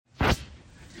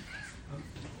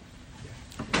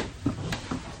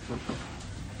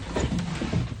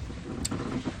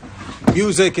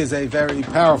Music is a very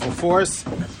powerful force,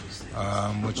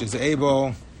 which is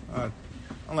able,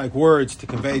 unlike words, to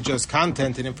convey just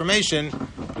content and information,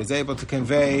 but is able to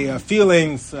convey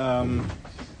feelings and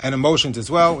emotions as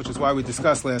well, which is why we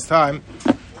discussed last time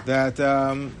that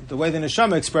the way the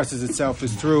neshama expresses itself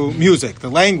is through music. The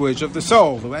language of the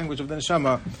soul, the language of the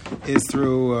neshama, is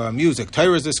through music.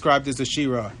 Torah is described as a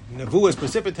shira. Nevuah is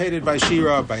precipitated by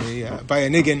shira, by a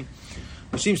niggun,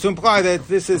 which seems to imply that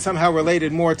this is somehow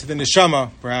related more to the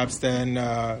neshama, perhaps, than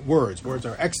words. Words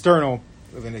are external,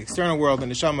 live in an external world. The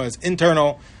neshama is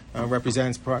internal,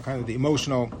 represents kind of the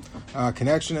emotional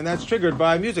connection, and that's triggered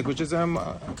by music, which is a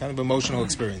kind of emotional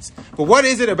experience. But what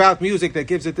is it about music that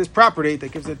gives it this property,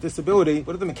 that gives it this ability?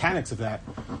 What are the mechanics of that?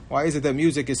 Why is it that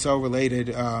music is so related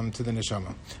to the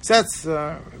neshama? So that's,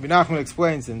 Rabbi Nachman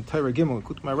explains in Torah Gimel,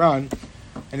 Likkutei Moharan,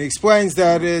 and he explains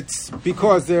that it's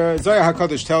because Zohar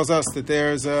HaKadosh tells us that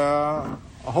there's a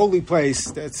holy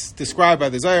place that's described by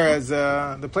the Zohar as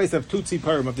the place of Tutsi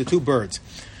Purim, of the two birds.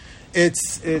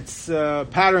 It's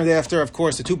patterned after, of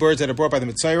course, the two birds that are brought by the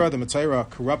Mitzayra. The Mitzayra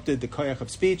corrupted the koyach of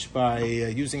speech by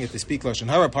using it to speak Lashon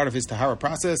Hara. Part of his Tahara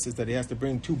process is that he has to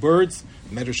bring two birds.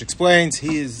 The Medrash explains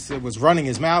he was running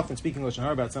his mouth and speaking Lashon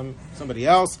Hara about somebody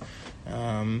else.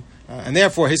 And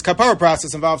therefore, his kapara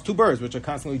process involves two birds, which are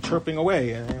constantly chirping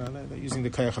away, they're using the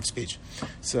koyach of speech.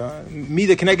 So,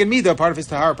 Mida Keneged Mida, part of his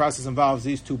Tahara process involves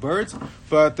these two birds.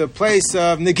 But the place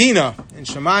of Negina in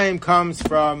Shemayim comes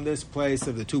from this place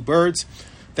of the two birds.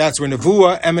 That's where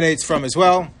Nevuah emanates from as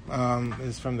well,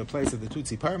 is from the place of the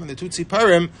Tutsi Purim. And the Tutsi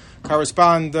Purim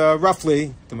correspond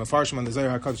roughly, the Mefarshim on the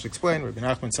Zohar HaKadosh explain, Rabbi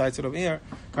Nachman cites it over here,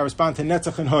 correspond to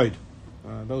Netzach and Hoid,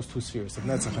 those two spheres of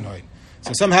Netzach and Hoid.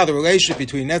 So somehow the relationship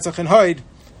between Netzach and Hoid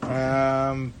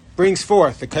brings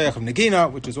forth the Koyach of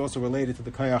Negina, which is also related to the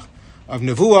Koyach of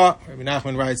Nevuah. Rabbi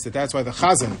Nachman writes that that's why the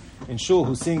Chazan in Shul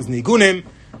who sings Nigunim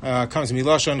comes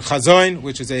Milashon Chazoin,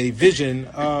 which is a vision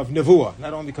of Nevuah.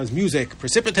 Not only because music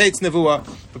precipitates Nevuah,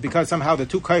 but because somehow the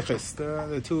two Koyches,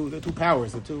 the two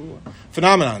powers, the two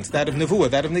phenomenons, that of Nevuah,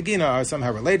 that of Negina, are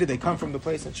somehow related. They come from the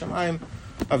place in Shemayim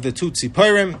of the Tutsi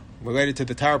Purim, related to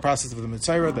the tower process of the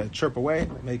Mitzayra that chirp away,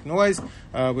 that make noise,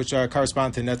 which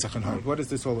correspond to Netzach and Hoid. What is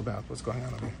this all about? What's going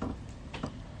on over here?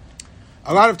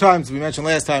 A lot of times, we mentioned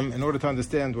last time, in order to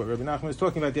understand what Rabbi Nachman is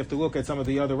talking about, you have to look at some of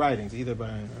the other writings, either by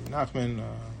Rabbi Nachman or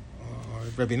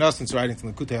Rabbi Noson's writings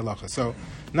in Likkutei Halacha. So,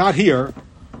 not here,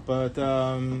 but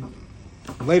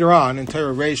later on in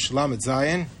Torah Reish Lamed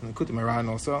Zayin, in Likkutei Moharan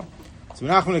also. So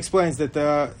Rabbi Nachman explains that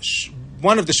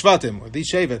one of the Shvatim, or the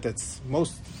Shevet that's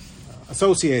most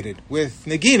associated with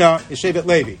Negina, is Shevet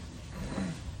Levi.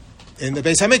 In the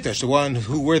Beis HaMikdash, the one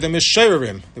who were the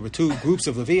Mishayarim. There were two groups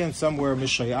of Levians. Some were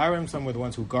Mishayarim, some were the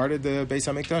ones who guarded the Beis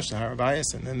HaMikdash, the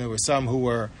Harabayas, and then there were some who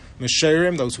were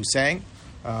Mishayarim, those who sang.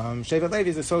 Shevet Levi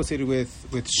is associated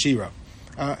with Shira.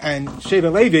 And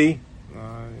Shevet Levi,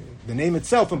 the name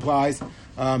itself implies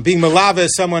being Malava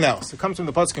as someone else. It comes from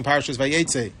the Pasuk in Parashas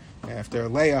Vayetze. After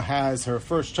Leah has her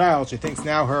first child, she thinks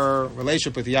now her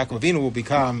relationship with Yaakov Avinu will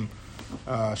become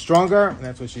stronger, and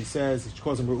that's what she says. She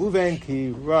calls him Reuven, ki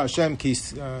ra Hashem,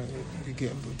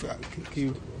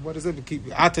 what is it? Ki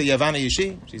ata yavana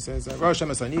yishi. She says, Ra Hashem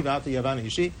asani, ata yavana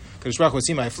yishi. Kadosh Baruch Hu will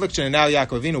see my affliction, and now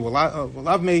Yaakov Avinu will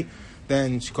love me.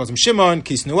 Then she calls him Shimon,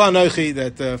 ki snua noichi,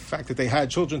 that the fact that they had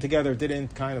children together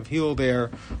didn't kind of heal their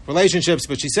relationships.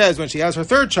 But she says, when she has her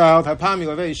third child, Hapam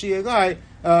Yilavei Yishi Elai,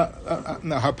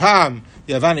 Hapam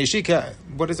Yavana Yishi,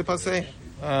 what does it supposed to say?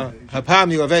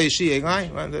 Hapam Yilavei Yishi Elai?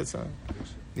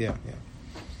 Yeah.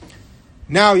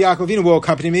 Now Yaakov Avinu will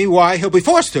accompany me. Why? He'll be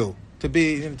forced to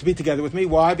be together with me.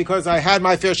 Why? Because I had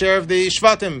my fair share of the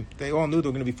Shvatim. They all knew there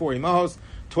were going to be 4 Imahos,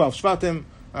 12 Shvatim,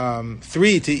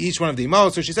 3 to each one of the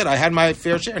Imahos. So she said, I had my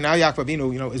fair share. Now Yaakov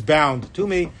Avinu, is bound to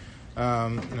me.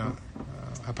 Hapam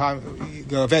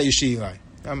Yilavei Yishi Elai.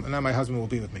 Now my husband will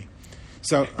be with me.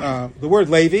 So the word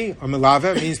Levi or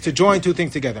Milava means to join two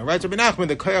things together. Right? So Rabbi Nachman,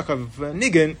 the koyach of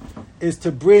Niggun, is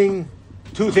to bring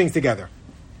two things together.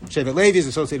 Shevet Levi is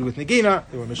associated with Negina.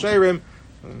 They were Meshayrim.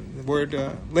 The word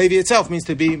Levi itself means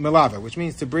to be Milava, which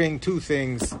means to bring two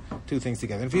things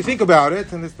together. And if you think about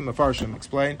it, and this the Mefarshim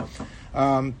explain,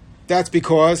 that's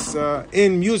because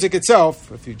in music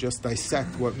itself, if you just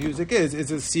dissect what music is, it's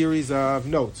a series of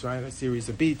notes, right? A series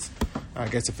of beats. I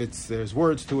guess if there's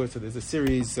words to it, so there's a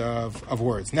series of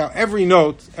words. Now, every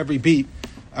note, every beat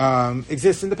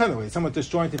exists independently. It's somewhat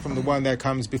disjointed from the one that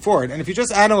comes before it. And if you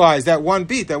just analyze that one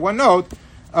beat, that one note,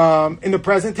 in the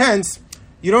present tense,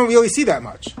 you don't really see that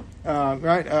much,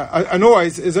 right? A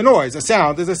noise is a noise. A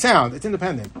sound is a sound. It's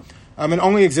independent. and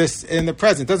only exists in the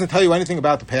present. Doesn't tell you anything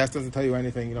about the past, doesn't tell you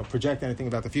anything, project anything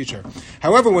about the future.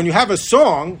 However, when you have a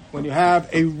song, when you have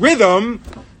a rhythm,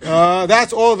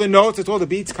 that's all the notes, it's all the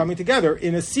beats coming together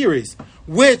in a series.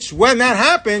 Which, when that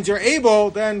happens, you're able,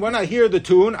 then when I hear the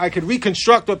tune, I could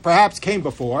reconstruct what perhaps came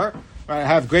before. Right? I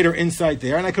have greater insight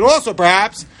there. And I could also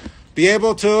perhaps be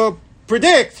able to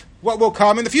predict what will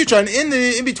come in the future. And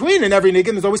in between, in every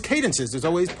niggun, there's always cadences, there's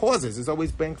always pauses, there's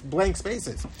always blank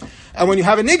spaces. And when you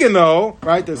have a niggun, though,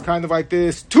 right, there's kind of like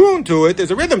this tune to it,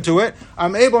 there's a rhythm to it,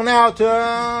 I'm able now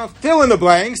to fill in the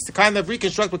blanks, to kind of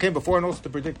reconstruct what came before, and also to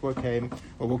predict what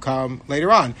will come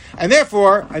later on. And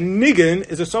therefore, a niggun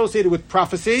is associated with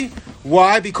prophecy.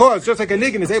 Why? Because just like a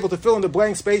niggun is able to fill in the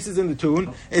blank spaces in the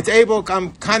tune,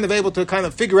 I'm kind of able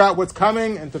to figure out what's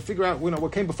coming and to figure out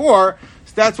what came before.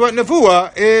 So that's what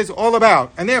nevuah is all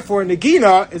about. And therefore,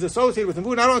 Nagina is associated with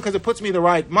nevuah not only because it puts me in the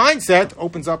right mindset,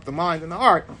 opens up the mind and the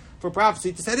heart for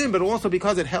prophecy to set in, but also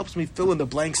because it helps me fill in the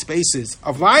blank spaces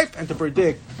of life and to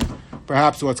predict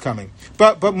perhaps what's coming.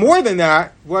 But more than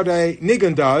that, what a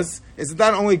niggun does is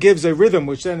that not only gives a rhythm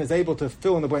which then is able to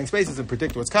fill in the blank spaces and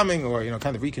predict what's coming, or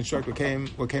kind of reconstruct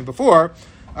what came before,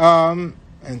 and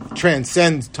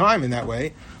transcend time in that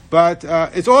way. But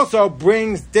it also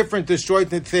brings different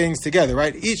disjointed things together,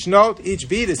 right? Each note, each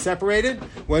beat is separated.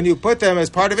 When you put them as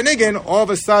part of a niggun, all of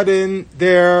a sudden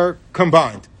they're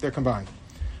combined.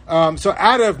 So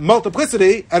out of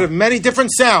multiplicity, out of many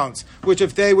different sounds, which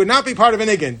if they would not be part of a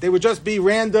niggun, they would just be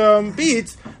random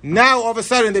beats, now all of a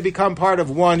sudden they become part of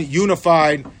one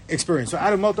unified experience. So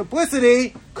out of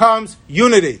multiplicity comes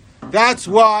unity. That's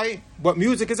why what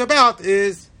music is about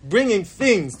is bringing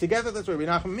things together. That's what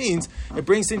Menachem means. It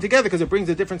brings things together because it brings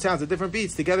the different sounds, the different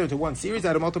beats together into one series.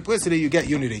 Out of multiplicity, you get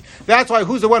unity. That's why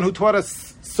who's the one who taught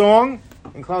us song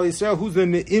in Klal Yisrael? Who's the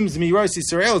Ne'im Zmiros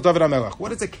Yisrael? Is David HaMelech.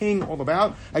 What is a king all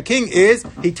about? A king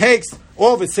he takes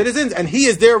all of his citizens and he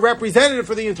is their representative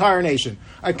for the entire nation.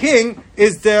 A king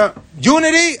is the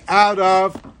unity out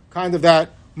of kind of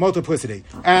that multiplicity.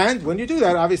 And when you do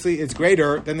that, obviously it's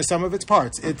greater than the sum of its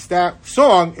parts. It's that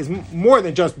song is more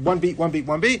than just one beat.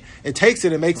 It takes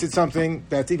it and makes it something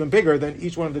that's even bigger than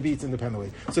each one of the beats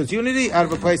independently. So it's unity out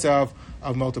of a place of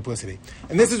multiplicity.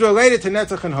 And this is related to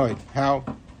Netzach and Hod.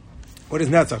 What is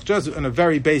Netzach? Just on a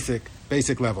very basic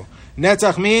level.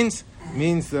 Netzach means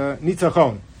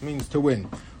nitzachon, means to win.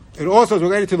 It also is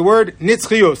related to the word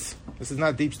nitzchius. This is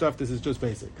not deep stuff, this is just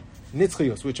basic.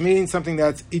 Nitzchius, which means something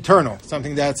that's eternal,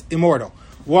 something that's immortal.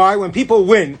 Why? When people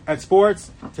win at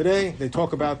sports today, they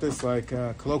talk about this like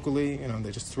colloquially,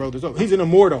 they just throw this over. He's an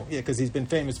immortal. Yeah, because he's been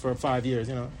famous for 5 years,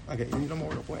 Okay, he's an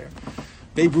immortal player.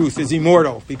 Babe Ruth is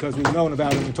immortal because we've known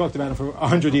about him and talked about him for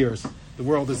 100 years. The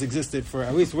world has existed for,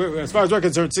 at least as far as we're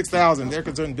concerned, 6,000. They're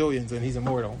concerned billions, and he's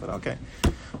immortal. But okay,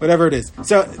 whatever it is.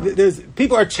 So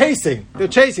people are chasing.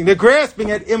 They're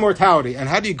grasping at immortality. And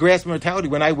how do you grasp immortality?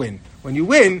 When I win. When you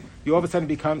win, you all of a sudden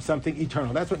become something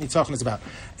eternal. That's what Nitzach is about.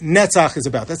 Netzach is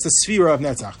about. That's the sphere of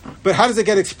Netzach. But how does it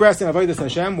get expressed in Avodas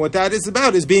Hashem? What that is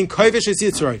about is being kovish es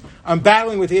Yitzroi. I'm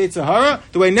battling with the Yetzer Hara.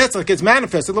 The way Netzach gets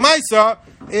manifested, L'maisa,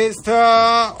 is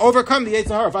to overcome the Yetzer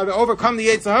Hara. If I overcome the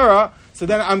Yetzer Hara, so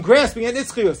then I'm grasping at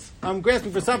Nitzchius. I'm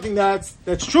grasping for something that's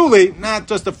truly not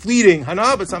just a fleeting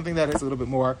hana, but something that has a little bit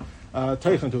more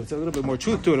teichen to it. It's a little bit more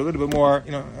truth to it, a little bit more,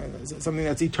 something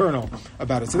that's eternal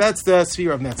about it. So that's the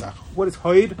sphere of Netzach. What is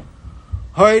Hod?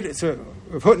 Hod, so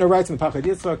Rav Hutner writes in the Pachad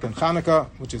Yitzchak and Chanukah,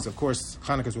 which is, of course,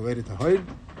 Chanukah is related to Hod.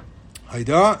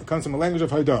 Hodah, it comes from the language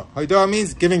of Hodah. Hodah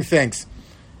means giving thanks.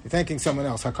 You're thanking someone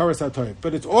else. Hakaras HaToiv.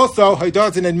 But it's also, Hodah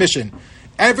is an admission.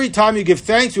 Every time you give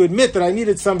thanks, you admit that I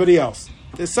needed somebody else.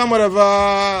 There's somewhat of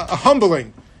a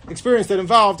humbling experience that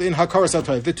involved in Hakaras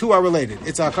HaToiv. The two are related.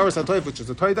 It's Hakaras HaToiv, which is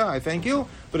a Toida, I thank you,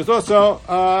 but it's also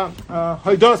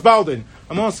Hodas Baldin.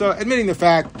 I'm also admitting the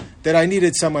fact that I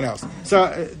needed someone else.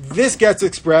 So this gets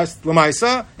expressed,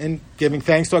 L'maisa, in giving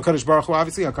thanks to HaKadosh Baruch Hu,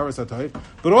 obviously, Hakaras HaToiv,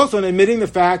 but also in admitting the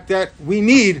fact that we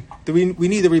need the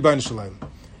Rebbeinu Shalom.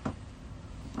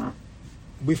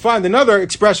 We find another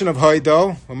expression of Hod,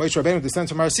 though, when Moshe Rabbeinu descends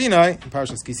from Har Sinai, in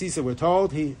Parashas Kisisa, we're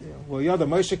told, Moshe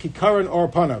Kikaran Or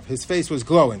Panav, his face was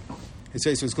glowing.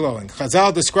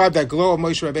 Chazal described that glow of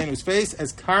Moshe Rabbeinu's face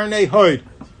as Karnei Hod.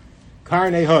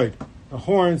 Karnei Hod, the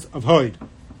horns of Hod.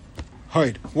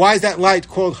 Hod. Why is that light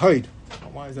called Hod?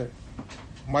 Why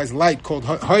is light called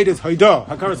Hod? Hod is Hodah,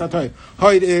 Hakaras HaToiv.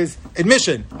 Hod is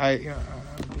admission. I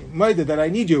that I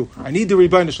need you. I need the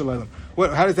Rebbeinu Shalom.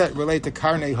 How does that relate to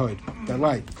Karnei Hod, that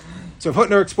light? So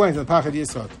Hutner explains in the Pachad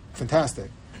Yisod,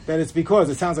 fantastic, that it's because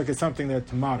it sounds like it's something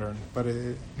that's modern, but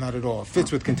not at all. It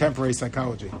fits with contemporary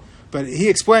psychology. But he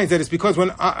explains that it's because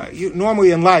when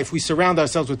normally in life we surround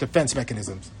ourselves with defense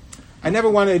mechanisms. I never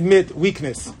want to admit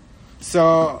weakness.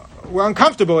 So we're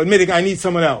uncomfortable admitting I need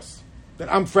someone else,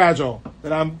 that I'm fragile,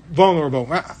 that I'm vulnerable.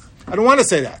 I don't want to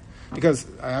say that because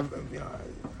I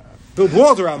build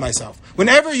walls around myself.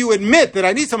 Whenever you admit that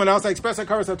I need someone else, I express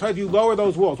hakaras hatov, you lower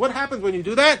those walls. What happens when you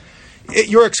do that?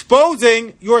 You're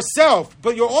exposing yourself,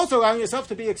 but you're also allowing yourself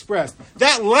to be expressed.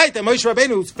 That light that Moshe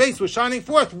Rabbeinu's face was shining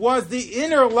forth was the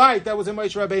inner light that was in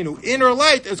Moshe Rabbeinu. Inner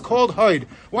light is called Hod.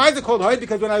 Why is it called Hod?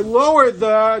 Because when I lower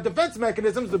the defense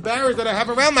mechanisms, the barriers that I have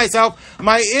around myself,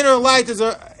 my inner light is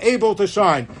able to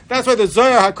shine. That's why the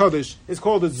Zohar HaKodesh is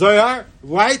called the Zohar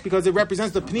light, because it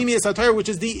represents the Pnimius HaTorah, which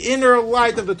is the inner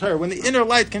light of the Torah. When the inner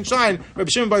light can shine, Rabbi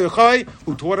Shimon Bar Yochai,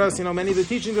 who taught us, many of the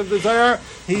teachings of the Zohar,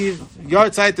 his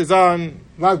yahrzeit is on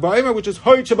Lag BaOmer, which is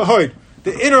Hod Shebahod,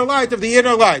 the inner light of the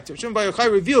inner light. Rabbi Shimon Bar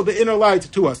Yochai revealed the inner light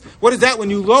to us. What is that? When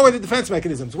you lower the defense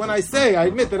mechanisms. When I say, I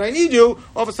admit that I need you,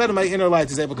 all of a sudden my inner light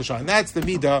is able to shine. That's the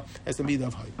midah. That's the midah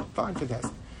of Hod. Fine,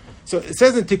 fantastic. So it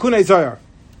says in Tikkunei Zohar,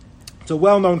 it's a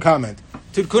well-known comment.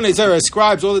 Tikkunei Zohar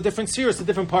ascribes all the different spheres to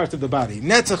different parts of the body.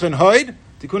 Netzach and Hod,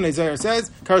 Tikkunei Zohar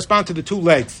says, correspond to the two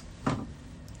legs.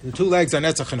 The two legs are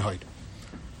Netzach and Hod.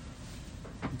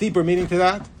 Deeper meaning to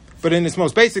that, but in its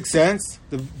most basic sense,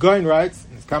 the Gaon writes,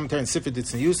 in his commentary on Sifra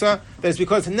Ditzniusa, that it's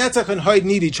because Netzach and Hod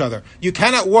need each other. You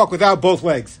cannot walk without both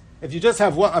legs. If you just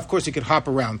have one, of course you could hop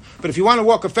around. But if you want to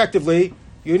walk effectively,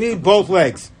 you need both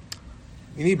legs.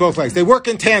 You need both legs. They work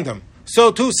in tandem.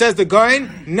 So too, says the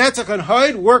Gaon, Netzach and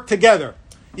Hod work together.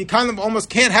 You kind of almost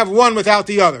can't have one without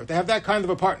the other. They have that kind of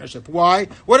a partnership. Why?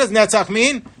 What does Netzach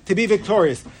mean? To be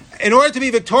victorious. In order to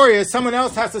be victorious, someone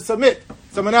else has to submit.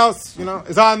 Someone else,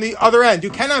 is on the other end. You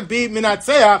cannot be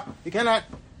minatzeach. You cannot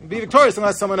be victorious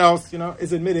unless someone else,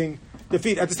 is admitting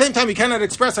defeat. At the same time, you cannot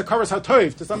express hakaras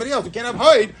hatov to somebody else. You can't have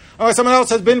Hod unless someone else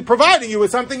has been providing you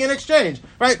with something in exchange,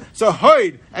 right? So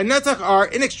Hod and Netzach are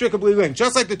inextricably linked.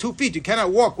 Just like the 2 feet, you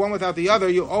cannot walk one without the other.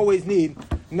 You always need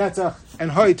Netzach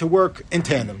and Hod to work in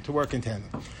tandem.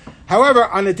 However,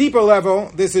 on a deeper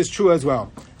level, this is true as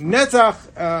well.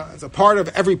 Netzach is a part of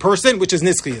every person, which is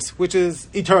nitzchius, which is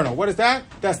eternal. What is that?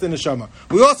 That's the neshama.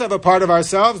 We also have a part of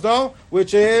ourselves, though,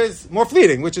 which is more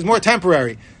fleeting, which is more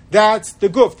temporary. That's the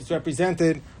guf. It's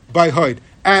represented by Hod.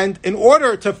 And in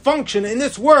order to function in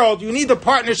this world, you need the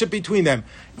partnership between them.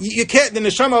 You can't. The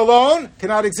neshama alone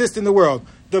cannot exist in the world.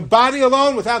 The body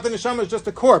alone, without the neshama, is just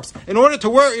a corpse. In order to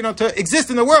work, to exist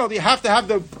in the world, you have to have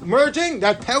the merging,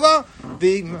 that pella,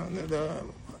 the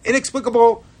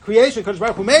inexplicable creation Kadosh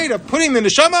Baruch Hu made of putting the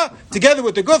neshama together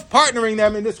with the guf, partnering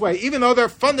them in this way, even though they're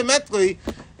fundamentally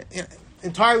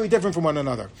entirely different from one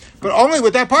another. But only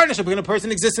with that partnership can a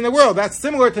person exist in the world. That's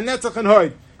similar to Netzach and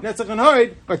Hod. Netzach and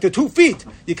Hod, like the 2 feet.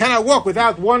 You cannot walk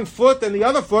without one foot and the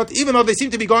other foot, even though they seem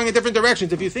to be going in different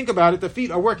directions. If you think about it, the feet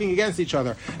are working against each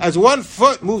other. As one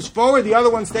foot moves forward, the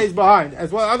other one stays behind.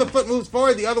 As one other foot moves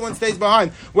forward, the other one stays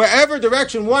behind. Wherever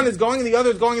direction one is going, the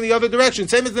other is going in the other direction.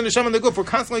 Same as the neshama and the guf. We're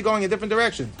constantly going in different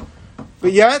directions.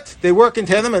 But yet, they work in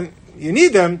tandem, and you need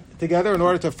them together in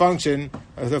order to function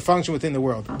within the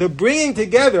world. The bringing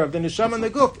together of the neshama and the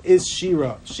guf is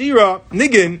shira. Shira,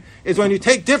 Niggun, is when you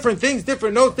take different things,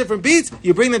 different notes, different beats,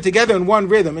 you bring them together in one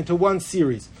rhythm, into one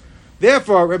series.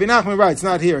 Therefore, Rabbi Nachman writes,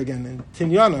 not here again, in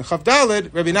Tinyana, Chav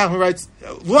Daled, Rabbi Nachman writes,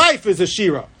 life is a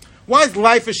shira. Why is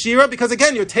life a shira? Because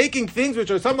again, you're taking things which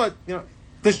are somewhat,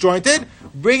 disjointed,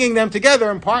 bringing them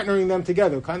together and partnering them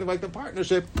together, kind of like the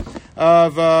partnership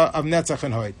of Netzach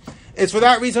and Hod. It's for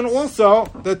that reason also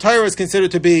the Torah is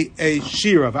considered to be a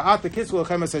shira. How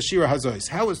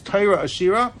is Torah a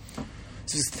shira?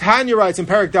 Tanya writes in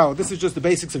Perek Daled, this is just the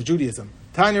basics of Judaism.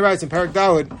 Tanya writes in Perek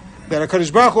Daled that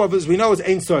HaKadosh Baruch Hu, as we know, is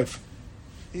Ein Sof.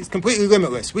 He's completely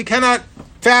limitless. We cannot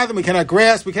fathom, we cannot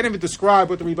grasp, we can't even describe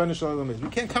what the Ribono Shel Olam is. We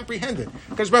can't comprehend it.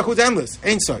 HaKadosh Baruch Hu is endless,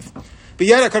 Ein Sof. But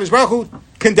yet HaKadosh Baruch Hu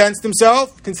condensed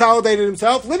himself, consolidated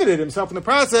himself, limited himself in the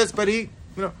process, but he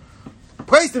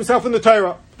placed himself in the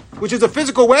Torah, which is a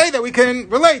physical way that we can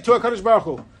relate to HaKadosh Baruch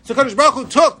Hu. So HaKadosh Baruch Hu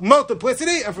took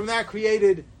multiplicity and from that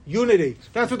created unity.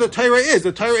 That's what the Torah is.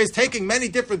 The Torah is taking many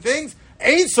different things,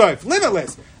 Ein Sof,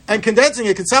 limitless, and condensing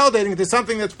it, consolidating it to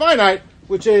something that's finite,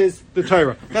 which is the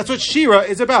Torah. That's what Shira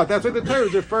is about. That's what the Torah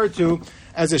is referred to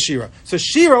as a Shira. So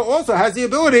Shira also has the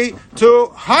ability to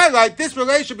highlight this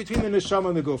relation between the Neshama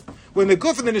and the Guf. When the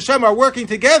Guf and the Neshama are working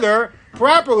together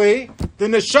properly, the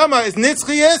Neshama is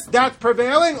Nitzchius, that's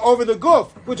prevailing over the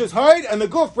Guf, which is Hod, and the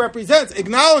Guf represents,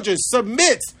 acknowledges,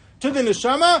 submits to the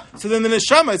Neshama, so then the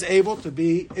Neshama is able to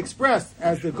be expressed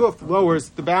as the Guf lowers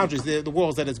the boundaries, the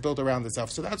walls that it's built around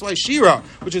itself. So that's why Shira,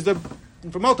 which is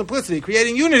for multiplicity,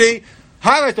 creating unity,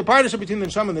 highlights the partnership between the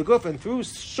neshama and the guf, and through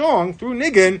song, through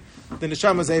Niggun, the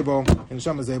neshama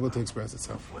is able to express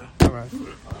itself. All right.